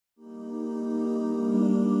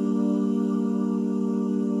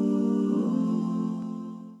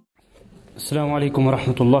Assalamu alaikum wa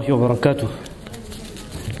rahmatullahi wa barakatuh.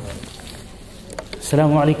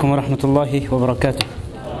 Assalamu alaikum wa rahmatullahi wa barakatuh.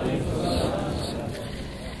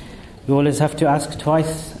 We always have to ask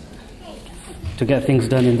twice to get things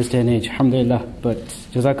done in this day and age. Alhamdulillah. But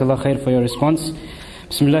Jazakallah khair for your response.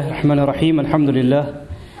 Bismillahir Rahmanir Rahim. Alhamdulillah.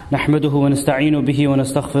 نحمده ونستعين به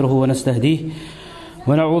ونستغفره ونستهديه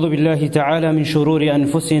ونعوذ بالله تعالى من شرور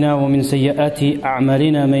أنفسنا ومن سيئات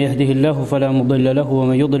أعمالنا من يهده الله فلا مضل له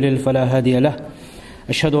ومن يضلل فلا هادي له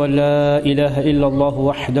أشهد أن لا إله إلا الله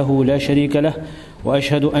وحده لا شريك له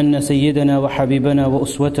وأشهد أن سيدنا وحبيبنا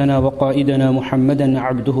وأسوتنا وقائدنا محمدا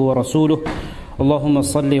عبده ورسوله اللهم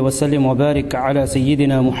صل وسلم وبارك على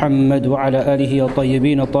سيدنا محمد وعلى آله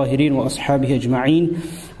الطيبين الطاهرين وأصحابه أجمعين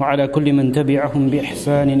وعلى كل من تبعهم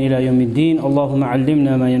بإحسان إلى يوم الدين اللهم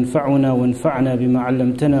علمنا ما ينفعنا وانفعنا بما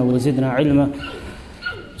علمتنا وزدنا علما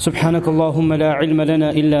سبحانك اللهم لا علم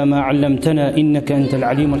لنا إلا ما علمتنا إنك أنت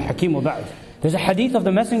العليم الحكيم وبعد. There's a hadith of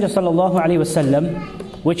the Messenger sallallahu alaihi wasallam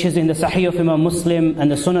which is in the Sahih of Imam Muslim and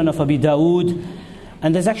the Sunan of Abi Dawood.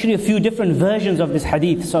 And there's actually a few different versions of this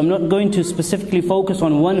hadith. So I'm not going to specifically focus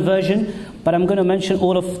on one version, but I'm going to mention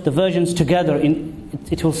all of the versions together.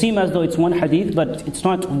 It will seem as though it's one hadith, but it's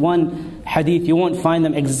not one hadith. You won't find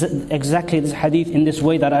them exactly this hadith in this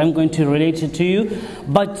way that I'm going to relate it to you.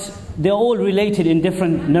 But they're all related in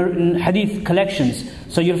different hadith collections.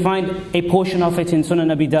 So you'll find a portion of it in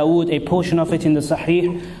Sunan Abi Dawood, a portion of it in the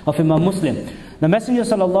Sahih of Imam Muslim. The Messenger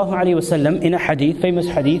sallallahu alaihi wasallam in a hadith, famous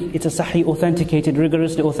hadith, it's a sahih, authenticated,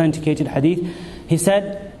 rigorously authenticated hadith. He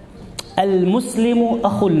said, Al-Muslimu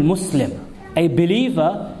akhul Muslim. A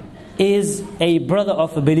believer is a brother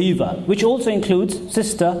of a believer, which also includes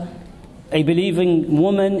sister. A believing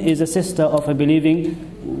woman is a sister of a believing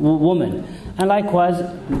woman. And likewise,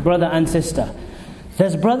 brother and sister.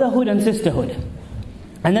 There's brotherhood and sisterhood.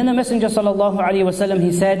 And then the Messenger sallallahu alaihi wasallam,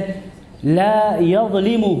 he said, La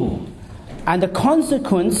yadlimuhu. And the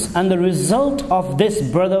consequence and the result of this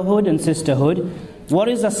brotherhood and sisterhood, what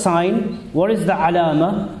is the sign, what is the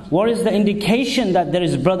alama, what is the indication that there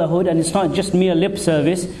is brotherhood, and it's not just mere lip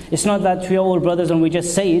service, it's not that we are all brothers and we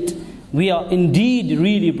just say it, we are indeed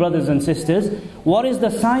really brothers and sisters. What is the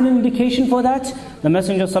sign and indication for that? The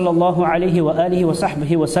Messenger sallallahu alaihi wa alihi wa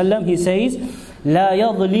sahbihi wa sallam, he says, La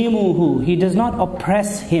yadlimuhu, he does not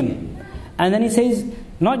oppress him. And then he says,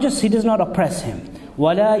 not just he does not oppress him,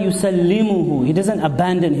 وَلَا يُسَلِّمُهُ, he doesn't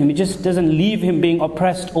abandon him, he just doesn't leave him being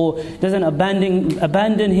oppressed or doesn't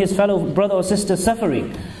abandon his fellow brother or sister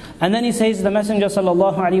suffering. And then he says, the Messenger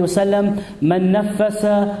sallallahu alaihi wasallam, مَنْ نَفَّسَ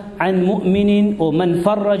عَنْ مُؤْمِنٍ or مَنْ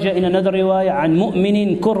فَرَّجَ in another riwayah عَنْ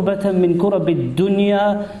مُؤْمِنٍ كُرْبَةً مِنْ كُرَبِ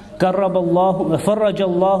الدُّنْيَا فَرَّجَ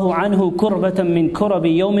اللَّهُ عَنْهُ كُرْبَةً مِنْ كُرَبِ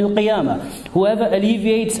يَوْمِ الْقِيَامَةِ. Whoever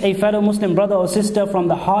alleviates a fellow Muslim brother or sister from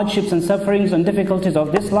the hardships and sufferings and difficulties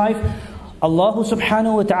of this life, Allah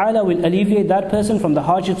subhanahu wa ta'ala will alleviate that person from the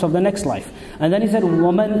hardships of the next life. And then he said,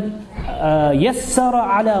 وَمَنْ يَسَّرَ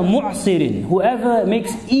عَلَى مُعْسِرٍ, whoever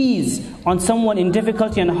makes ease on someone in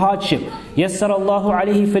difficulty and hardship, يَسَّرَ اللَّهُ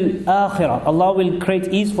عَلَيْهِ فِي الْآخِرَةِ, Allah will create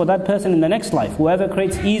ease for that person in the next life. Whoever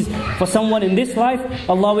creates ease for someone in this life,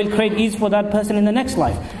 Allah will create ease for that person in the next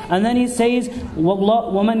life. And then he says,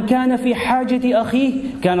 وَمَنْ كَانَ فِي حَاجَةِ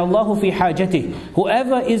أَخِيهِ كَانَ اللَّهُ فِي حَاجَتِهِ.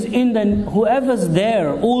 Whoever's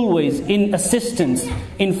there always in assistance,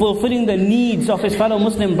 in fulfilling the needs of his fellow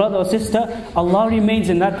Muslim brother or sister, Allah remains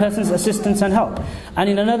in that person's assistance and help. And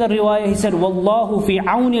in another riwayah he said, وَاللَّهُ فِي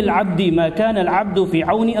عَوْنِ الْعَبْدِ مَا كَانَ الْعَبْدُ فِي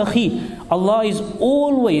عَوْنِ أَخِيهِ. Allah is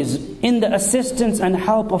always in the assistance and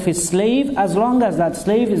help of his slave, as long as that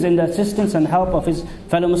slave is in the assistance and help of his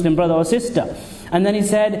fellow Muslim brother or sister. And then he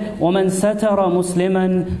said, وَمَنْ سَتَرَ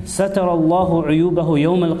مُسْلِمًا سَتَرَ اللَّهُ عُيُوبَهُ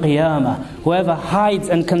يَوْمَ الْقِيَامَةِ. Whoever hides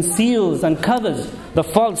and conceals and covers the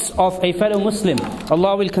faults of a fellow Muslim,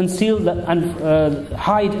 Allah will conceal and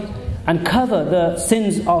hide and cover the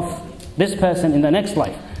sins of this person in the next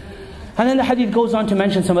life. And then the hadith goes on to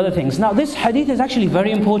mention some other things. Now this hadith is actually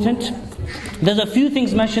very important. There's a few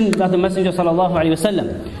things mentioned by the Messenger sallallahu alaihi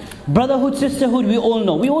wasallam. Brotherhood, sisterhood, we all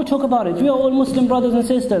know. We all talk about it. We are all Muslim brothers and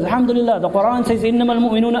sisters. Alhamdulillah, the Quran says, إِنَّمَا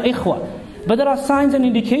الْمُؤْمِنُونَ إِخْوَةً. But there are signs and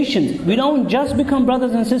indications. We don't just become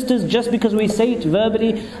brothers and sisters just because we say it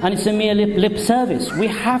verbally and it's a mere lip service. We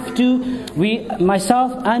have to,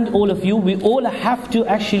 myself and all of you, we all have to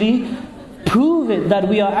actually prove it that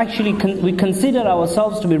we are actually, we consider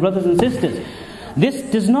ourselves to be brothers and sisters. This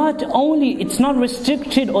does not only, it's not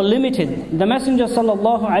restricted or limited. The Messenger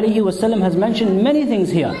sallallahu alaihi wasallam has mentioned many things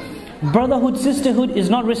here. brotherhood, sisterhood is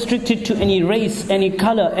not restricted to any race, any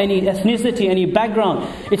color, any ethnicity, any background.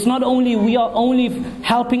 It's not only, we are only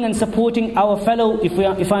helping and supporting our fellow.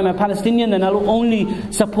 If I'm a Palestinian, then I'll only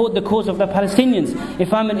support the cause of the Palestinians.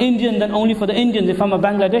 If I'm an Indian, then only for the Indians. If I'm a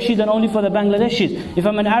Bangladeshi, then only for the Bangladeshis. If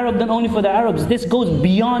I'm an Arab, then only for the Arabs. This goes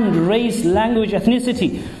beyond race, language,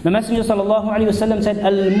 ethnicity. The Messenger ﷺ said,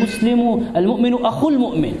 Al-Muslimu, Al-Mu'minu, Akhul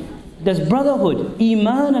Mu'min. There's brotherhood.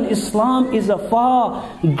 Iman and Islam is a far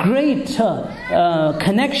greater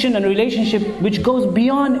connection and relationship which goes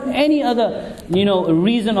beyond any other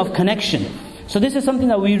reason of connection. So this is something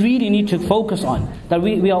that we really need to focus on, that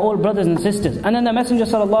we are all brothers and sisters. And then the Messenger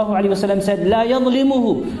ﷺ said, La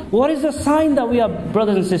yadlimuhu. What is the sign that we are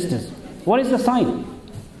brothers and sisters? What is the sign?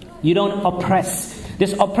 You don't oppress.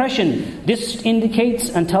 This oppression, this indicates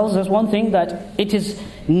and tells us one thing, that it is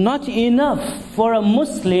not enough for a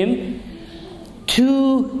Muslim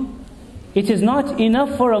to,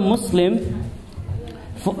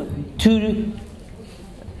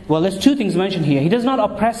 well, there's two things mentioned here. He does not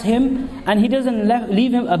oppress him, and he doesn't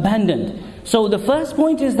leave him abandoned. So the first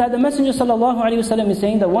point is that the Messenger ﷺ is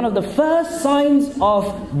saying that one of the first signs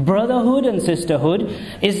of brotherhood and sisterhood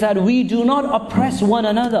is that we do not oppress one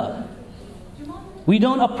another. We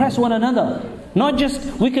don't oppress one another. Not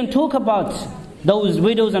just, we can talk about those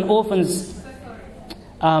widows and orphans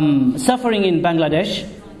suffering in Bangladesh,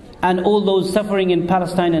 and all those suffering in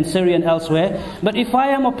Palestine and Syria and elsewhere. But if I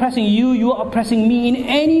am oppressing you, you are oppressing me in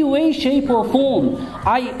any way, shape or form.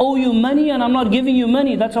 I owe you money and I'm not giving you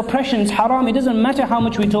money. That's oppression, it's haram. It doesn't matter how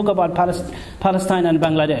much we talk about Palestine and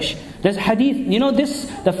Bangladesh. There's hadith,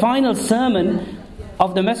 the final sermon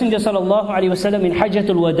of the Messenger ﷺ in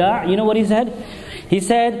Hajjatul Wada', you know what he said? He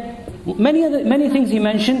said, many things he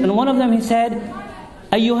mentioned, and one of them he said,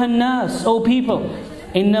 Ayyuhan nas, O people,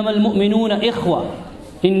 innamal mu'minuna ikhwa.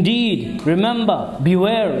 Indeed, remember,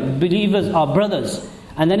 beware, believers are brothers.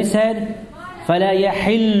 And then he said, فَلَا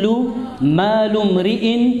يَحِلُّ مَالُ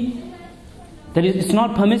امْرِئٍ. That it's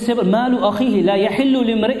not permissible, مَالُ أَخِيهِ لَا يَحِلُّ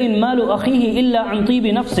لِمْرِئٍ مَالُ أَخِيهِ إِلَّا عَنْ طِيبِ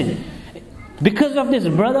نَفْسٍ. Because of this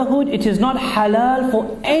brotherhood, it is not halal for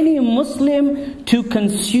any Muslim to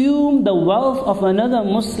consume the wealth of another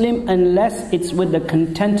Muslim unless it's with the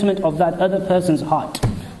contentment of that other person's heart.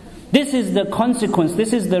 This is the consequence,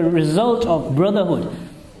 this is the result of brotherhood.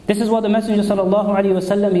 This is what the Messenger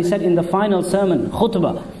ﷺ, he said in the final sermon,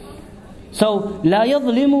 khutbah. So, لَا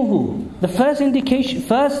يَظْلِمُهُ. The first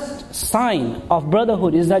sign of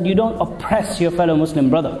brotherhood is that you don't oppress your fellow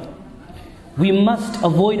Muslim brother. We must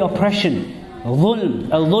avoid oppression.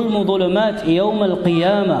 ظُلْمُ ظُلُمَاتِ يَوْمَ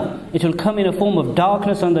الْقِيَامَةِ. It will come in a form of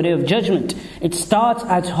darkness on the day of judgment. It starts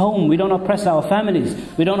at home. We don't oppress our families.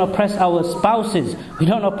 We don't oppress our spouses. We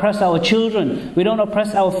don't oppress our children. We don't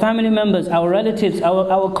oppress our family members, our relatives,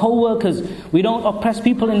 our co-workers. We don't oppress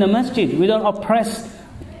people in the masjid. We don't oppress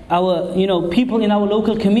our people in our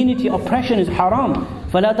local community. Oppression is haram.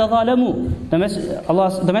 فَلَا تَظَالَمُوا. The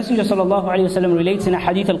Messenger ﷺ relates in a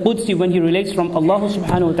hadith al-Qudsi, when he relates from Allah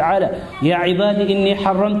subhanahu wa ta'ala, يَا عِبَادِ إِنِّي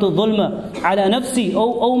حَرَّمْتُ الظُّلْمَ عَلَى نَفْسِي.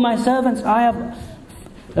 O my servants, I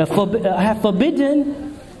have forbidden,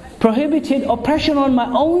 prohibited oppression on my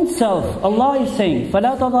own self. Allah is saying,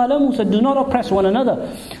 فَلَا تَظَالَمُوا. So do not oppress one another.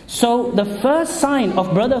 So the first sign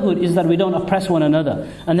of brotherhood is that we don't oppress one another.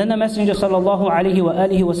 And then the Messenger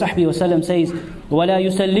ﷺ says, وَلَا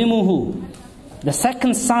يُسَلِّمُهُ. The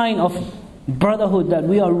second sign of brotherhood, that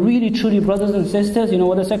we are really truly brothers and sisters, you know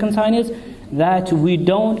what the second sign is? That we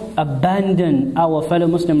don't abandon our fellow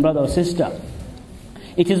Muslim brother or sister.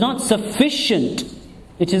 It is not sufficient.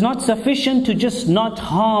 It is not sufficient to just not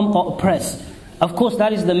harm or oppress. Of course,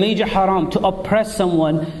 that is the major haram, to oppress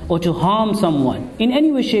someone or to harm someone in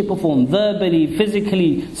any way, shape or form, verbally,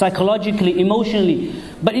 physically, psychologically, emotionally.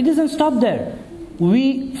 But it doesn't stop there.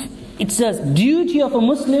 It's a duty of a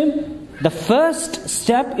Muslim. The first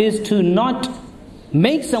step is to not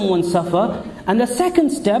make someone suffer. And the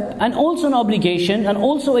second step, and also an obligation, and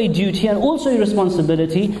also a duty, and also a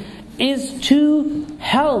responsibility, is to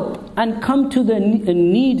help and come to the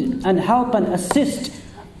need and help and assist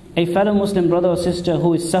a fellow Muslim brother or sister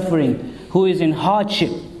who is suffering, who is in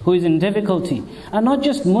hardship, who is in difficulty. And not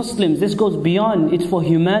just Muslims, this goes beyond, it's for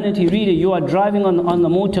humanity really. You are driving on the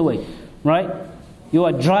motorway, right? You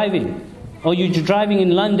are driving, or you're driving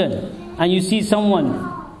in London, and you see someone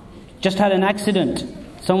just had an accident,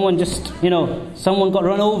 someone got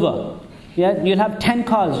run over. Yeah, you'll have 10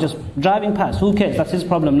 cars just driving past. Who cares? That's his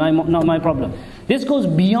problem, not my problem. This goes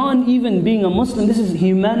beyond even being a Muslim. This is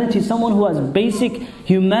humanity. Someone who has basic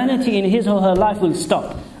humanity in his or her life will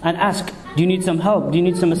stop and ask, do you need some help? Do you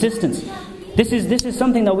need some assistance? This is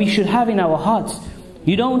something that we should have in our hearts.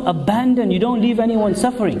 You don't abandon, you don't leave anyone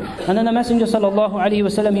suffering. And then the Messenger sallallahu alaihi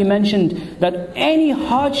wasallam, he mentioned that any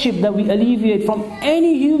hardship that we alleviate from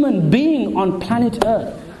any human being on planet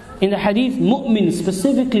earth, in the hadith, mu'min,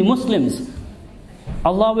 specifically Muslims,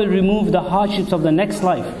 Allah will remove the hardships of the next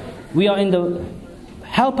life. We are in the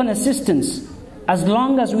help and assistance. As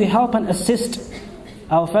long as we help and assist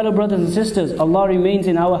our fellow brothers and sisters, Allah remains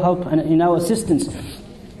in our help and in our assistance.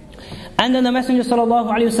 And then the Messenger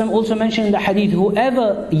sallallahu alaihi wasallam also mentioned in the hadith,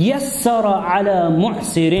 whoever yassara ala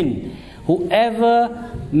mu'sirin,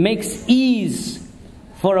 whoever makes ease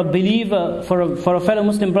for a believer, for a fellow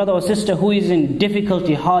Muslim brother or sister who is in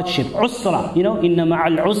difficulty, hardship, usra, inna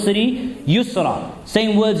ma'al usri yusra,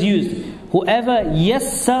 same words used. Whoever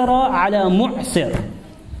yassara ala mu'sir,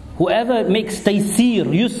 whoever makes taysir,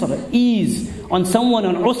 yusra, ease on someone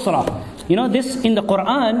on usra. This in the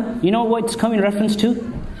Quran, what it's come in reference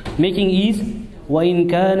to? Making ease. وَإِن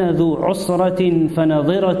كَانَ ذُو عُسْرَةٍ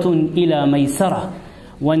فَنَظِرَةٌ إِلَى مَيْسَرَةٍ.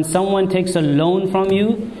 When someone takes a loan from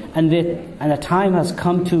you and the time has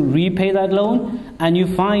come to repay that loan, and you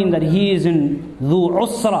find that he is in ذُو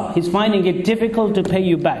عُسْرَة, he's finding it difficult to pay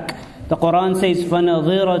you back. The Quran says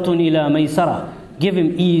فَنَظِرَةٌ إِلَى مَيْسَرَةٍ. Give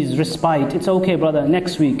him ease, respite. It's okay, brother,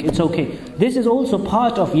 next week, it's okay. This is also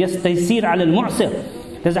part of يَسْتَيْسِيرَ عَلَى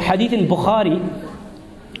الْمُعْسِرِ. There's a hadith in Bukhari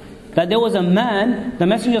that there was a man, the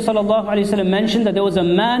Messenger ﷺ mentioned that there was a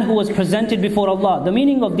man who was presented before Allah. The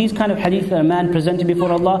meaning of these kind of hadith, that a man presented before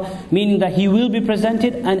Allah, meaning that he will be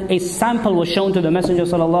presented, and a sample was shown to the Messenger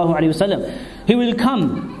ﷺ. He will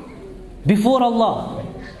come before Allah.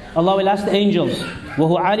 Allah will ask the angels,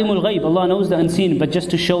 وَهُوَ عَالِمُ الْغَيْبِ, Allah knows the unseen, but just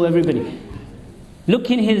to show everybody. Look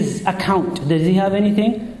in his account, does he have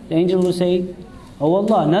anything? The angel will say, oh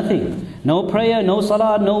Allah, nothing. No prayer, no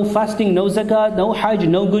salah, no fasting, no zakat, no hajj,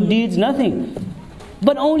 no good deeds, nothing.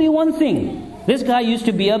 But only one thing. This guy used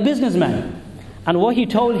to be a businessman. And what he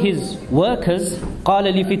told his workers,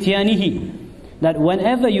 قَالَ لِفِتْيَانِهِ, that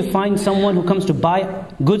whenever you find someone who comes to buy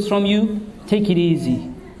goods from you, take it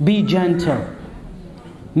easy. Be gentle.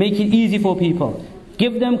 Make it easy for people.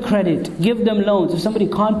 Give them credit. Give them loans. If somebody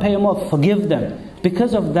can't pay them off, forgive them.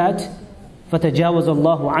 Because of that, فَتَجَاوَزَ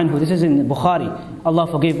اللَّهُ عَنْهُ. This is in Bukhari. Allah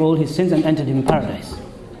forgave all his sins and entered him in paradise.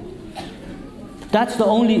 That's the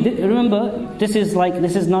only, remember, this is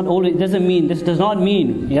not always, this does not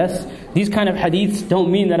mean, yes, these kind of hadiths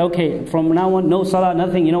don't mean that, okay, from now on, no salah,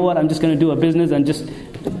 nothing, you know what, I'm just going to do a business and just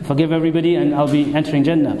forgive everybody and I'll be entering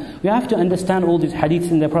Jannah. We have to understand all these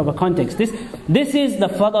hadiths in their proper context. This is the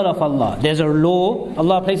fadl of Allah. There's a law,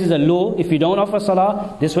 Allah places a law, if you don't offer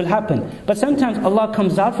salah, this will happen. But sometimes Allah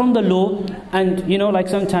comes out from the law and, like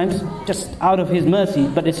sometimes, just out of His mercy,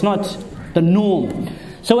 but it's not the norm.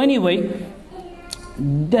 So anyway,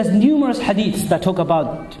 there's numerous hadiths that talk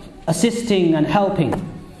about assisting and helping.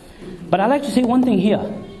 But I'd like to say one thing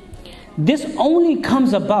here. This only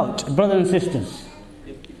comes about, brothers and sisters,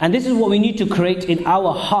 and this is what we need to create in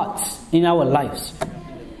our hearts, in our lives.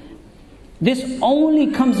 This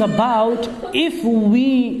only comes about if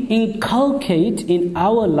we inculcate in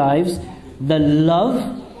our lives the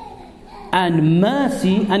love and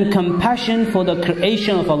mercy and compassion for the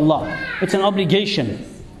creation of Allah. It's an obligation.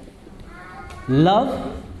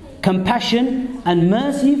 Love, compassion and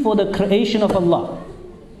mercy for the creation of Allah.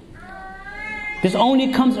 This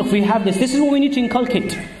only comes if we have this. This is what we need to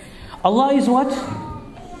inculcate. Allah is what?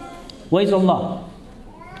 What is Allah?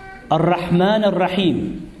 Ar-Rahman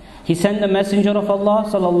Ar-Rahim. He sent the messenger of Allah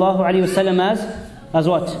sallallahu alaihi wasallam as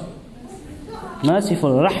what?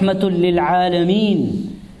 Merciful. Rahmatul lil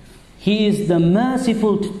alameen. He is the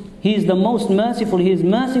merciful. He is the most merciful. He is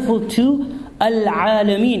merciful to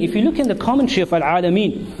Al-Alameen. If you look in the commentary of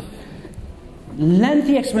Al-Alameen,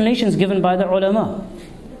 lengthy explanations given by the ulama.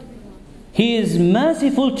 He is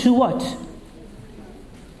merciful to what?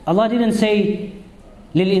 Allah didn't say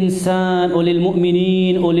lil insan or lil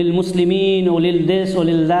mu'mineen or lil muslimin or lil this or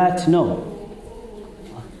lil that. No.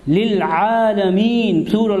 Lil alameen,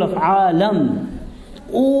 plural of alam.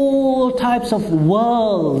 All types of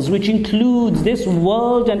worlds, which includes this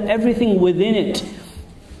world and everything within it.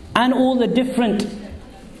 And all the different,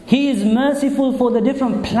 He is merciful for the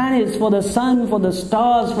different planets, for the sun, for the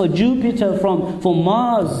stars, for Jupiter, for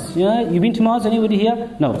Mars. Yeah? You been to Mars, anybody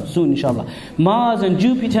here? No, soon inshallah. Mars and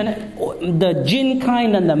Jupiter, and the jinn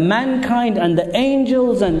kind and the mankind and the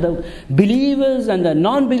angels and the believers and the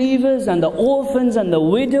non-believers and the orphans and the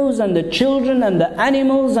widows and the children and the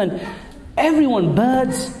animals and everyone,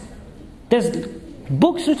 birds. There's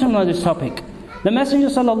books written on this topic. The Messenger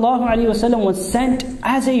sallallahu alaihi wasallam was sent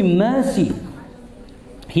as a mercy.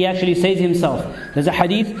 He actually says himself. There's a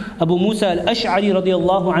hadith, Abu Musa al-Ash'ari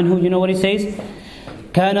radiyallahu anhu, you know what he says?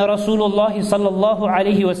 كان رسول الله صلى الله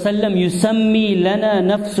عليه وسلم يسمي لنا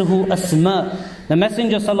نفسه أسماء. The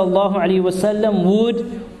Messenger صلى الله عليه وسلم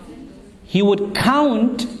would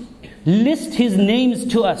count, list his names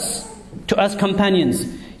to us companions.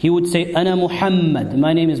 He would say, أنا محمد,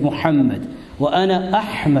 my name is Muhammad. وأنا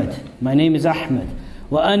أحمد, my name is Ahmad.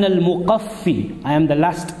 وأنا المقفي, I am the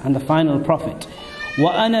last and the final prophet.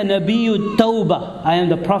 وأنا نبي التوبة, I am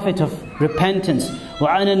the prophet of repentance.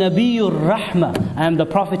 وأنا نبي الرحمة, I am the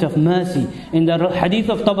prophet of mercy. In the hadith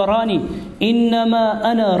of Tabarani, إنما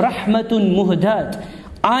أنا رحمة مهدات,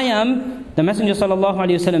 I am, the Messenger sallallahu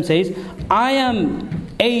alaihi wasallam says, I am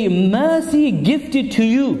a mercy gifted to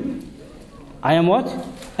you. I am what?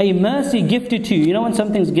 A mercy gifted to you. You know when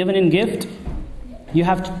something's given in gift, you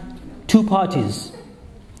have two parties,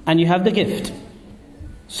 and you have the gift.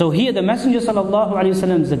 So here the Messenger sallallahu alaihi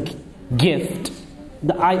wasallam is the gift,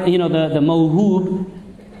 the mawhoob,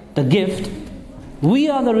 the gift. We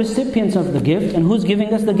are the recipients of the gift, and who's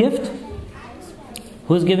giving us the gift?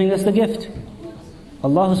 Who's giving us the gift?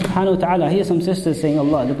 Allah subhanahu wa ta'ala. I hear some sisters saying,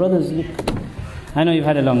 Allah, the brothers, I know you've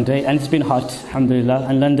had a long day, and it's been hot, alhamdulillah,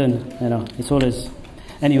 and London, it's always,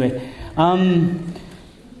 anyway.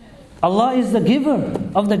 Allah is the giver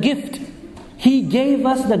of the gift. He gave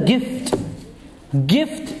us the gift.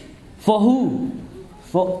 Gift for who?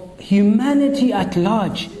 For humanity at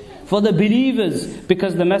large, for the believers,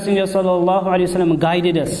 because the Messenger sallallahu alaihi wasallam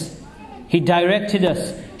guided us. He directed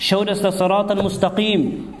us, showed us the Sirat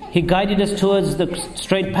al-Mustaqim. He guided us towards the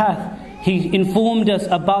straight path. He informed us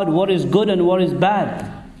about what is good and what is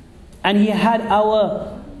bad. And He had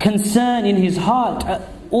our concern in His heart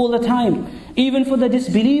all the time. Even for the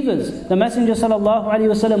disbelievers, the Messenger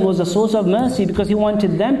ﷺ was a source of mercy because he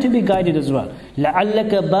wanted them to be guided as well.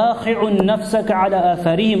 لَعَلَّكَ بَاخِعٌ نَفْسَكَ عَلَى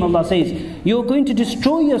آثَارِهِمْ, Allah says, you're going to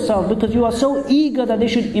destroy yourself because you are so eager that they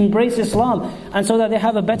should embrace Islam and so that they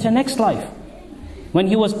have a better next life. When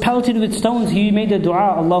he was pelted with stones, he made a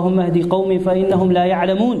dua, Allahumma hdi qawmi fa innahum la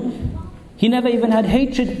ya'lamun. He never even had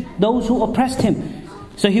hatred those who oppressed him.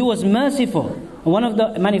 So he was merciful. One of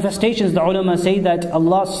the manifestations, the ulama say, that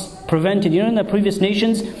Allah prevented, in the previous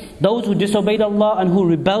nations, those who disobeyed Allah and who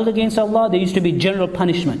rebelled against Allah, there used to be general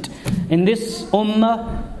punishment. In this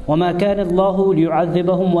ummah, وَمَا كَانَ اللَّهُ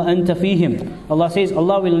لِيُعَذِّبَهُمْ وَأَنْتَ فِيهِمْ. Allah says,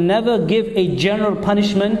 Allah will never give a general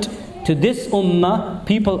punishment to this ummah,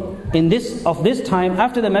 people of this time,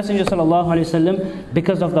 after the Messenger ﷺ,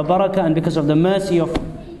 because of the barakah and because of the mercy of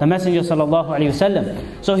the Messenger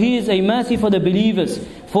ﷺ. So he is a mercy for the believers,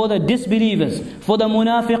 for the disbelievers, for the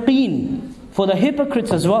munafiqeen, for the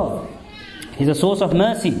hypocrites as well. He's a source of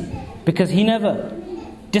mercy because he never,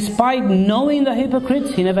 despite knowing the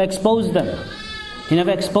hypocrites, he never exposed them. He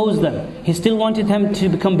never exposed them. He still wanted them to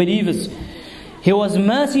become believers. He was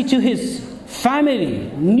mercy to his family.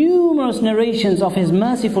 Numerous narrations of his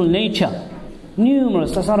merciful nature.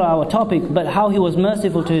 Numerous, that's not our topic, but how he was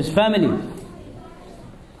merciful to his family.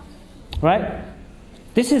 Right?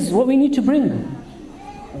 This is what we need to bring.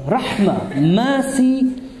 Rahmah,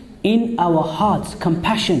 mercy in our hearts,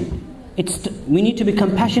 compassion. We need to be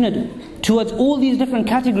compassionate towards all these different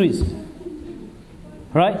categories.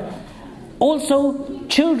 Right? Also,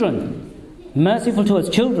 children. Merciful towards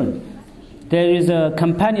children. There is a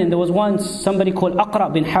companion, there was once somebody called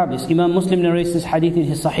Aqra bin Habis. Imam Muslim narrates this hadith in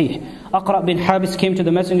his Sahih. Aqra bin Habis came to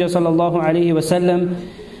the Messenger sallallahu alaihi wasallam,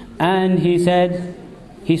 and he said,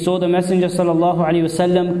 he saw the Messenger sallallahu alaihi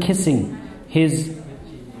wasallam kissing his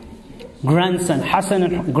grandsons, Hassan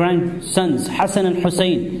and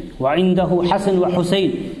Hussein, وعنده حسن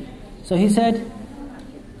وحسين. So he said,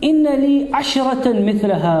 إِنَّ لِي عَشْرَةً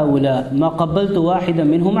مِثْلَ هَؤُلَاء مَا قَبَّلْتُ وَاحِدًا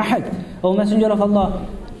مِنْهُمْ أَحَدٍ. O Messenger of Allah,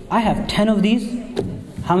 I have 10 of these.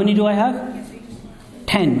 How many do I have?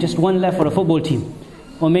 10, just one left for a football team.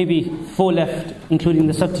 Or maybe 4 left, including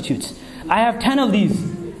the substitutes. I have 10 of these.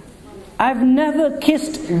 I've never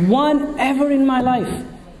kissed one ever in my life.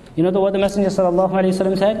 You know what the Messenger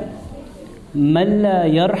ﷺ said? مَنْ لَا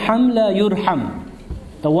يَرْحَمْ لَا يُرْحَمْ.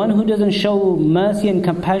 The one who doesn't show mercy and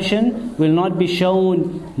compassion will not be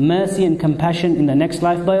shown mercy and compassion in the next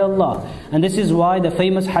life by Allah. And this is why the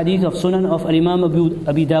famous hadith of Sunan of Imam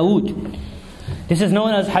Abi Dawood, this is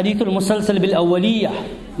known as Hadith al-Musalsal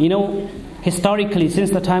bil-Awwaliyah. Historically,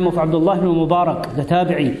 since the time of Abdullah ibn Mubarak, the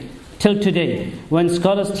Tabi'i, till today, when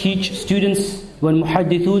scholars teach students, when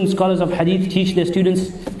muhaddithun, scholars of hadith, teach their students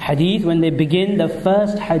hadith, when they begin the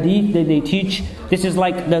first hadith that they teach, this is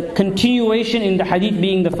like the continuation in the hadith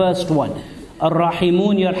being the first one.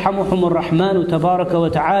 Ar-Rahimun yarhamuhum ar-Rahmanu tabaraka wa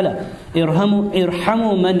ta'ala.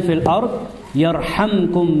 Irhamu man fil ard,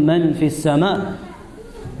 yarhamkum man fis sama.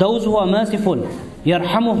 Those who are merciful,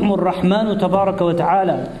 yarhamuhum ar-Rahmanu tabaraka wa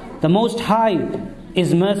ta'ala. The Most High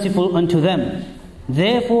is merciful unto them.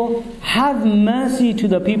 Therefore, have mercy to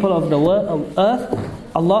the people of the earth.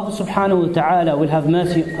 Allah subhanahu wa ta'ala will have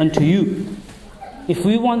mercy unto you. If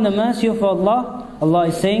we want the mercy of Allah, Allah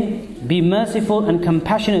is saying, be merciful and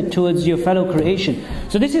compassionate towards your fellow creation.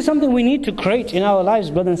 So this is something we need to create in our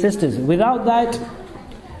lives, brothers and sisters. Without that,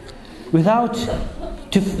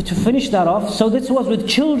 to finish that off, so this was with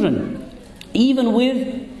children, even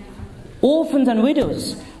with orphans and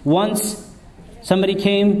widows. Once somebody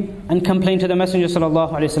came and complained to the Messenger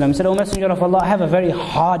sallallahu alaihi wasallam, said, "O Messenger of Allah, I have a very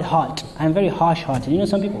hard heart. I am very harsh-hearted." You know,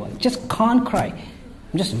 some people just can't cry.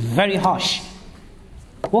 I'm just very harsh.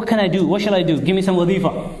 What can I do? What shall I do? Give me some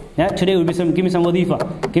wadifa. Yeah, today will be give me some wadifa.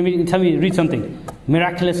 Tell me, read something.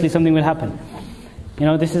 Miraculously, something will happen. You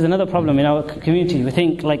know, this is another problem in our community. We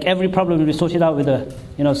think like every problem will be sorted out with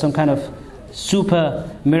some kind of super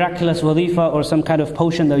miraculous wadifa or some kind of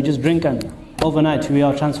potion that we just drink and overnight we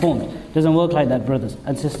are transformed. It doesn't work like that, brothers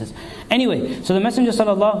and sisters. Anyway, so the Messenger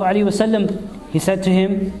sallallahu alaihi wasallam, he said to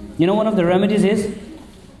him, you know, one of the remedies is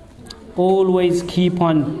always keep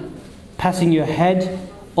on passing your hand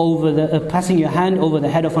over the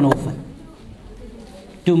head of an orphan.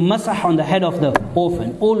 Do masah on the head of the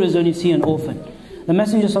orphan. Always when you see an orphan. The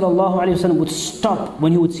Messenger sallallahu alaihi wasallam would stop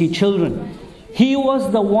when he would see children. He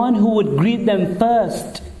was the one who would greet them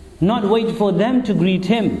first, not wait for them to greet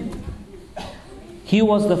him. He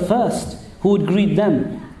was the first who would greet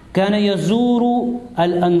them. كَانَ يَزُورُ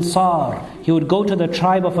الْأَنصَارِ. He would go to the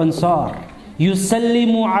tribe of Ansar.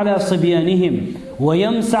 يُسَلِّمُ عَلَى صِبْيَانِهِمْ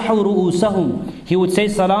وَيَمْسَحُ رُؤُوسَهُمْ. He would say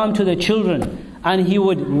salam to the children and he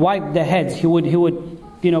would wipe their heads. He would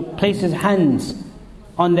place his hands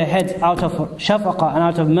on their heads out of shafaqah and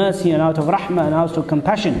out of mercy and out of rahmah and out of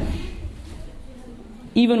compassion.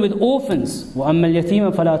 Even with orphans, وَأَمَّا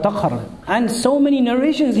الْيَتِيمَ فَلَا تَقْهَرْ. And so many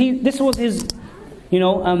narrations, this was his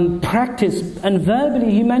practice, and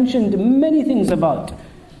verbally he mentioned many things about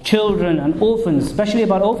children and orphans, especially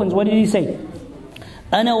about orphans. What did he say?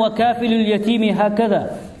 أَنَا وَكَافِلُ الْيَتِيمِ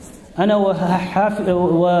هَكَذَا أَنَا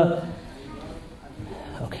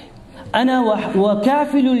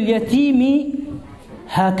وَكَافِلُ الْيَتِيمِ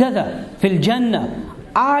هَكَذَا فِي الْجَنَّةِ.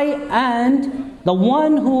 I and the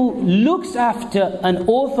one who looks after an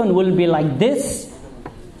orphan will be like this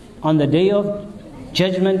on the day of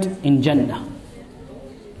judgment in Jannah.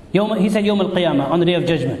 He said يوم القيامة, on the day of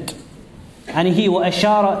judgment. And he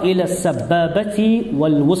وَأَشَارَ إِلَى السَّبَّابَةِ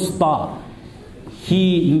وَالْوُسْطَى.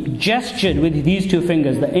 He gestured with these two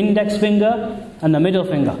fingers, the index finger and the middle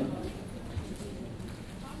finger.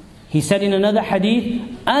 He said in another hadith,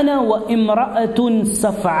 أَنَا وَإِمْرَأَةٌ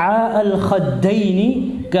صَفْعَاءَ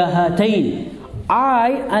الْخَدَّيْنِ كَهَاتَيْنِ. I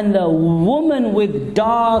and the woman with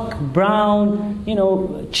dark brown,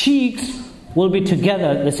 cheeks will be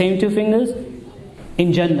together, the same two fingers,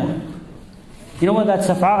 in Jannah. You know what that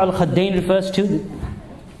Safa al-Khaddain refers to?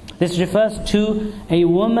 This refers to a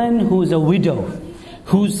woman who's a widow,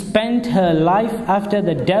 who spent her life after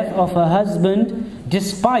the death of her husband,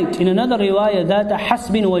 despite, in another riwayah, that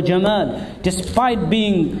hasbin wa jamal, despite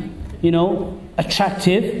being,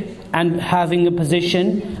 attractive and having a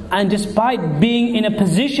position, and despite being in a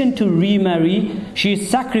position to remarry, she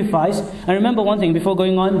sacrificed. And remember one thing, before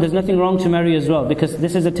going on, there's nothing wrong to marry as well, because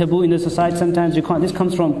this is a taboo in the society. Sometimes you can't. This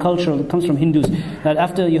comes from cultural, it comes from Hindus, that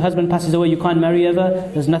after your husband passes away, you can't marry ever.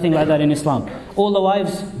 There's nothing like that in Islam. All the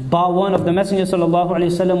wives, bar one of the Messenger sallallahu alaihi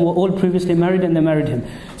wasallam, were all previously married and they married him.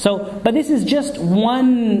 But this is just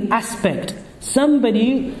one aspect.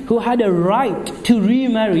 Somebody who had a right to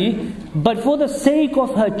remarry, but for the sake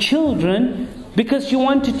of her children, because she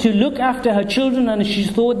wanted to look after her children, and she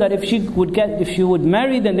thought that if she would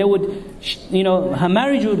marry, then her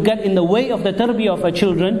marriage would get in the way of the tarbiyah of her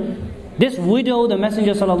children. This widow, the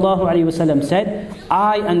Messenger sallallahu alaihi wasallam said,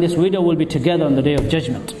 I and this widow will be together on the day of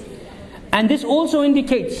judgment. And this also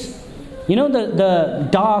indicates, the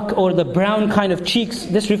dark or the brown kind of cheeks.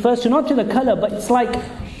 This refers to not to the color, but it's like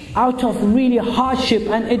out of really hardship,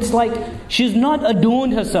 and it's like she's not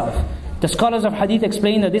adorned herself. The scholars of hadith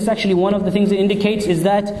explain that this actually, one of the things it indicates is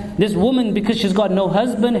that this woman, because she's got no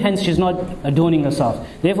husband, hence she's not adorning herself.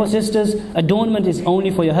 Therefore, sisters, adornment is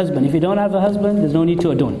only for your husband. If you don't have a husband, there's no need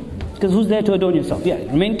to adorn. Because who's there to adorn yourself? Yeah,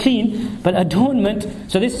 remain clean, but adornment.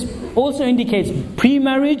 So this also indicates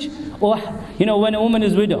pre-marriage, or when a woman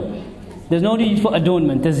is widow, there's no need for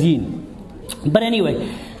adornment, tazeen. But anyway,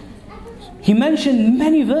 he mentioned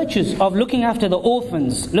many virtues of looking after the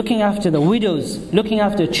orphans, looking after the widows, looking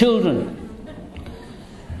after children.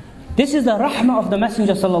 This is the rahmah of the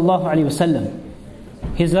Messenger sallallahu alaihi wasallam.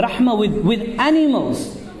 His rahmah with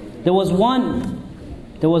animals. There was one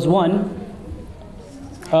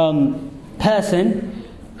person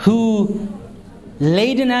who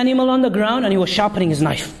laid an animal on the ground and he was sharpening his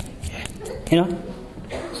knife. You know?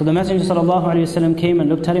 So the Messenger ﷺ came and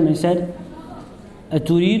looked at him and said,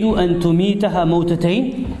 أَتُرِيدُ أَن تُمِيتَهَا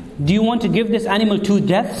مَوْتَتَيْنِ? Do you want to give this animal 2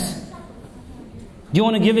 deaths? Do you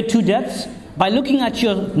want to give it 2 deaths? By looking at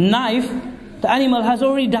your knife, the animal has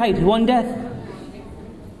already died, 1 death.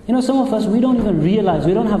 You know, some of us, we don't even realize,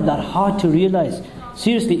 we don't have that heart to realize.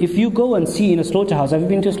 Seriously, if you go and see in a slaughterhouse, have you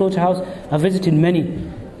been to a slaughterhouse? I've visited many.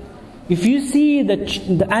 If you see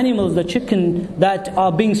the animals, the chicken that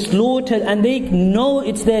are being slaughtered and they know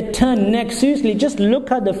it's their turn next, seriously, just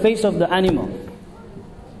look at the face of the animal.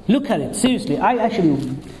 Look at it, seriously. I actually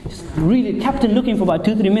just really kept on looking for about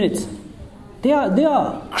 2-3 minutes. They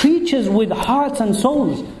are creatures with hearts and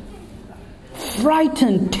souls.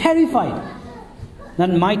 Frightened, terrified.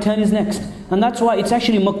 Then my turn is next. And that's why it's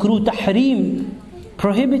actually makruh tahreem,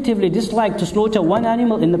 prohibitively disliked to slaughter one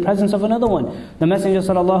animal in the presence of another one. The Messenger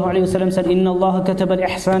ﷺ said, إِنَّ اللَّهَ كَتَبَ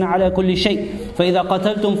الْإِحْسَانَ عَلَى كُلِّ شَيْءٍ فَإِذَا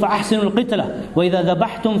قَتَلْتُمْ فَأَحْسِنُوا الْقِتْلَةَ وَإِذَا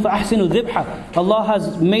ذَبَحْتُمْ فَأَحْسِنُوا الذِّبْحَ. Allah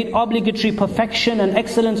has made obligatory perfection and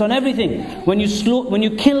excellence on everything. When you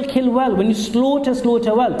kill, kill well. When you slaughter,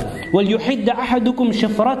 slaughter well. وَلْيُحِدَّ أَحَدُكُمْ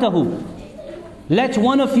شَفْرَتَهُ. Let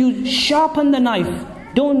one of you sharpen the knife.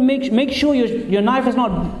 Don't make sure your knife is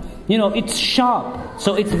not, it's sharp.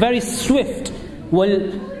 So it's very swift.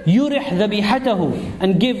 وَلْيُرِحْ ذَبِيحَتَهُ.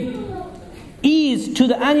 And give ease to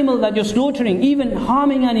the animal that you're slaughtering, even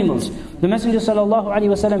harming animals. The Messenger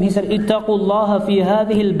ﷺ, he said, اتَّقُوا اللَّهَ فِي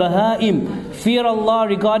هَذِهِ الْبَهَائِمِ. Fear Allah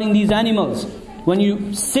regarding these animals. When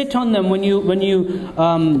you sit on them, when you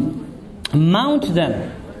mount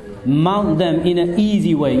them in an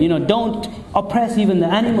easy way. Don't oppress even the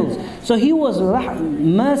animals. So he was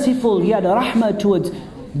merciful. He had a rahmah towards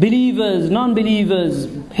believers, non-believers,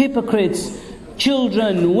 hypocrites,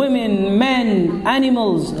 children, women, men,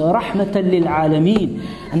 animals. Rahmatan lil alameen.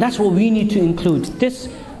 And that's what we need to include. This,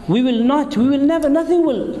 nothing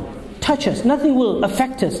will touch us, nothing will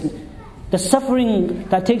affect us. The suffering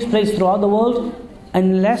that takes place throughout the world,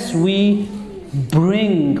 unless we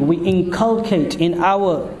inculcate in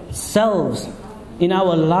ourselves, in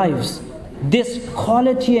our lives, this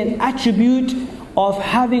quality and attribute of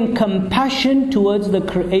having compassion towards the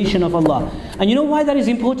creation of Allah. And you know why that is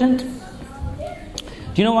important?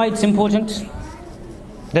 Do you know why it's important?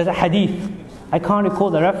 There's a hadith. I can't recall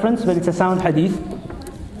the reference, but it's a sound hadith.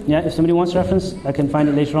 Yeah, if somebody wants reference, I can find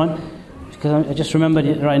it later on, because I just remembered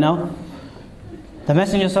it right now. The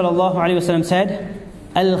Messenger ﷺ said,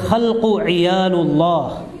 الخلق عيال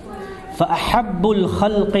الله فأحب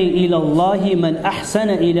الخلق إلى الله من أحسن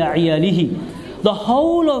إلى عياله. The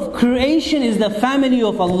whole of creation is the family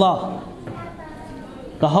of Allah.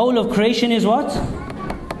 The whole of creation is what?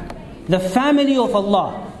 The family of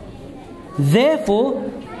Allah.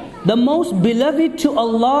 Therefore, the most beloved to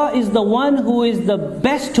Allah is the one who is the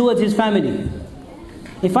best towards his family.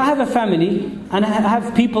 If I have a family and I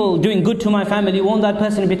have people doing good to my family, won't that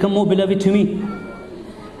person become more beloved to me?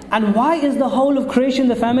 And why is the whole of creation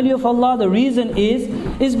the family of Allah? The reason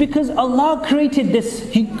is because Allah created this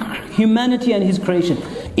humanity and His creation.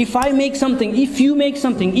 If I make something, if you make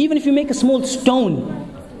something, even if you make a small stone,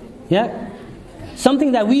 yeah,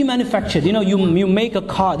 something that we manufactured, you make a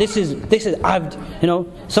car. This is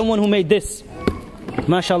someone who made this.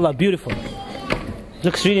 MashaAllah, beautiful.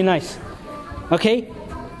 Looks really nice. Okay?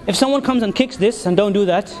 If someone comes and kicks this, and don't do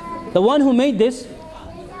that, the one who made this,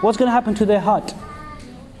 what's going to happen to their heart?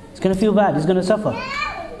 It's going to feel bad, it's going to suffer,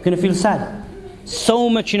 it's going to feel sad. So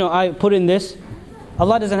much, I put in this.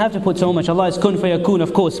 Allah doesn't have to put so much. Allah is kun fayakun,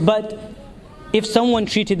 of course. But if someone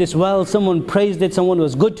treated this well, someone praised it, someone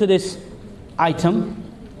was good to this item,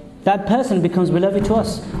 that person becomes beloved to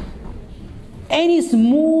us. Any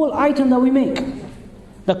small item that we make,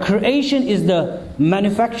 the creation is the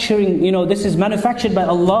manufacturing, this is manufactured by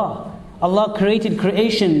Allah. Allah created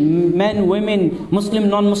creation, men, women, Muslim,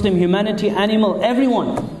 non-Muslim, humanity, animal,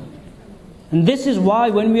 everyone. And this is why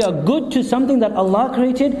when we are good to something that Allah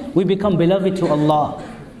created, we become beloved to Allah.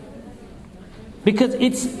 Because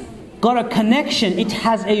it's got a connection, it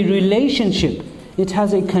has a relationship, it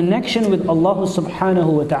has a connection with Allah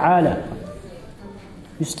subhanahu wa ta'ala.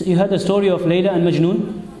 You heard the story of Layla and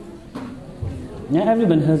Majnun? Yeah,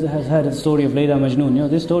 everyone has heard the story of Layla and Majnun.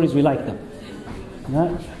 These stories, we like them.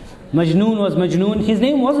 Yeah? Majnun was Majnun. His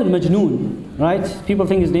name wasn't Majnun, right? People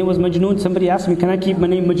think his name was Majnun. Somebody asked me, can I keep my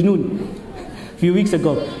name Majnun? A few weeks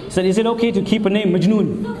ago. He said, is it okay to keep a name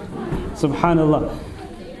Majnun? Subhanallah.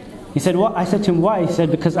 He said, what? I said to him, why? He said,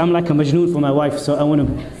 because I'm like a Majnun for my wife, so I want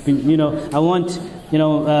to be, I want,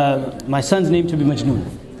 my son's name to be Majnun.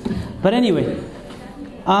 But anyway,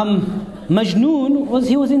 Majnoon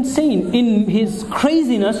was insane in his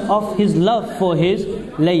craziness of his love for his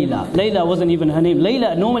Layla. Layla wasn't even her name.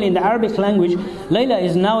 Layla, normally in the Arabic language, Layla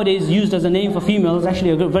is nowadays used as a name for females.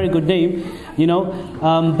 Actually a very good name,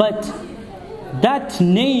 but that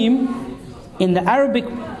name in the Arabic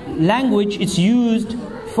language, it's used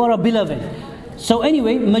for a beloved. So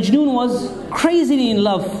anyway, Majnoon was crazily in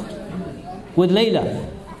love with Layla.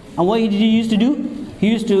 And what did he used to do?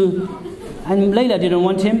 And Layla didn't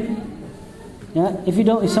want him. Yeah?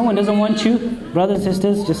 If someone doesn't want you, brothers and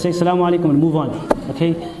sisters, just say Assalamu alaikum and move on.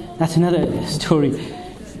 Okay? That's another story.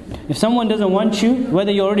 If someone doesn't want you,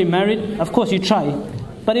 whether you're already married, of course you try.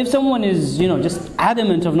 But if someone is, just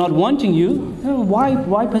adamant of not wanting you,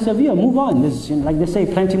 why persevere? Move on. There's, like they say,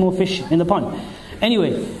 plenty more fish in the pond.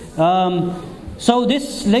 Anyway, so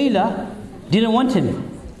this Layla didn't want him.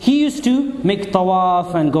 He used to make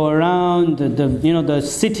tawaf and go around the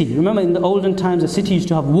city. Remember, in the olden times, the city used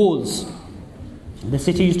to have walls. The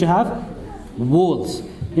city used to have walls.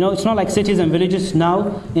 It's not like cities and villages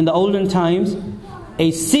now. In the olden times,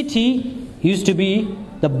 a city used to be,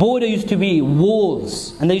 the border used to be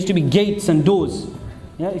walls, and there used to be gates and doors.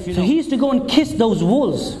 Yeah, so he used to go and kiss those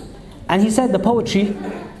walls. And he said the poetry,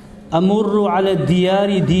 أمر على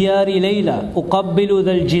الديار ديار ليلى أقبل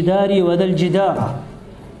ذا الجدار وذا الجدار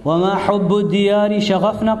وما حب الديار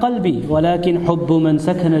شغفنا قلبي ولكن حب من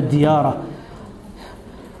سكن الديار.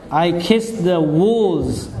 I kissed the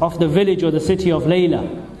walls of the village or the city of Layla.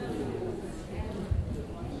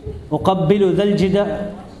 أقبل ذا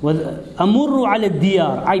الجدار أمر على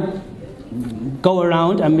الديار. I go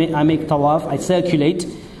around, I make tawaf, I circulate,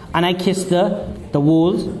 and I kiss the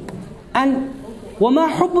walls. And وَمَا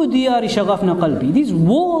حُبُّ الدِّيَارِ شَغَفْنَا قَلْبِي. These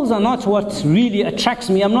walls are not what really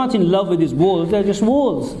attracts me. I'm not in love with these walls. They're just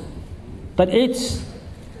walls. But it's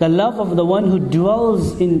the love of the one who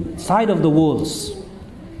dwells inside of the walls.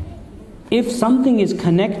 If something is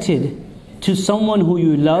connected to someone who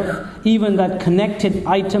you love, even that connected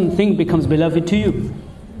item thing becomes beloved to you.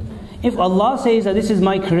 If Allah says that this is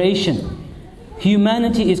my creation,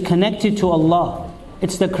 humanity is connected to Allah.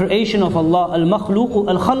 It's the creation of Allah. Al-makhluqu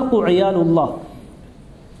al-khalqu iyalullah.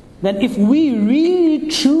 Then if we really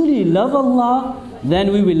truly love Allah,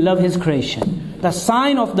 then we will love His creation. The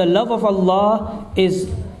sign of the love of Allah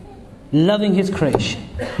is loving His creation.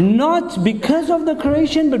 Not because of the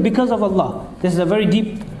creation, but because of Allah. This is a very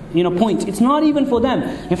deep point. It's not even for them.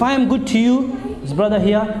 If I am good to you, this brother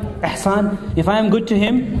here, Ihsan, if I am good to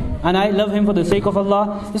him, and I love him for the sake of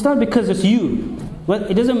Allah, it's not because it's you. Well,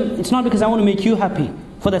 it's not because I want to make you happy,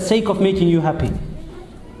 for the sake of making you happy.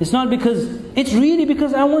 It's really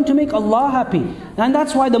because I want to make Allah happy. And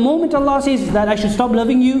that's why the moment Allah says that I should stop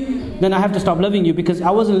loving you, then I have to stop loving you, because I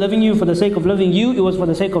wasn't loving you for the sake of loving you, it was for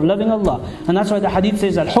the sake of loving Allah. And that's why the hadith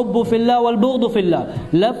says, Al-hubbu fillah wal-bughdu fillah.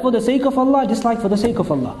 Love for the sake of Allah, dislike for the sake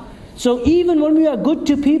of Allah. So even when we are good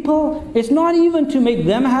to people, it's not even to make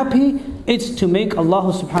them happy, it's to make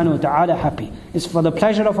Allah subhanahu wa ta'ala happy. It's for the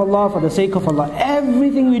pleasure of Allah, for the sake of Allah.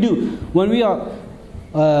 Everything we do, when we are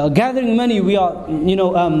gathering money, we are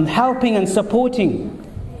helping and supporting,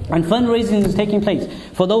 and fundraising is taking place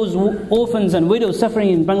for those orphans and widows suffering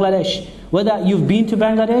in Bangladesh. Whether you've been to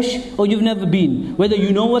Bangladesh or you've never been, whether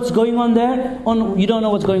you know what's going on there or you don't know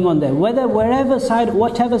what's going on there, whatever side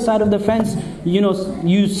of the fence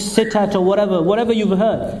you sit at, or whatever you've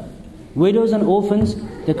heard, widows and orphans,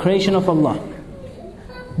 the creation of Allah,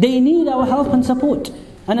 they need our help and support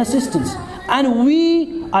and assistance, and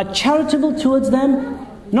we are charitable towards them,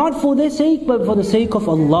 not for their sake, but for the sake of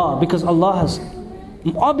Allah, because Allah has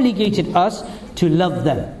obligated us to love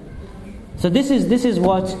them. So this is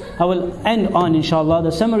what I will end on, inshallah.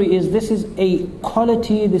 The summary is, this is a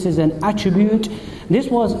quality, this is an attribute, this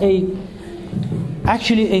was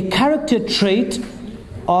actually a character trait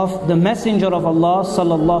of the Messenger of Allah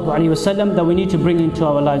sallallahu alaihi wasallam that we need to bring into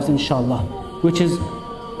our lives, inshallah, which is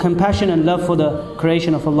compassion and love for the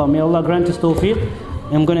creation of Allah. May Allah grant us tawfiq.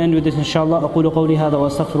 I'm going to end with this, inshallah. أقول قولي هذا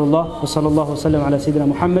وأستغفر الله وصلى الله وسلم على سيدنا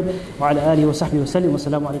محمد وعلى آله وصحبه وسلم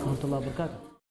والسلام عليكم ورحمة الله وبركاته.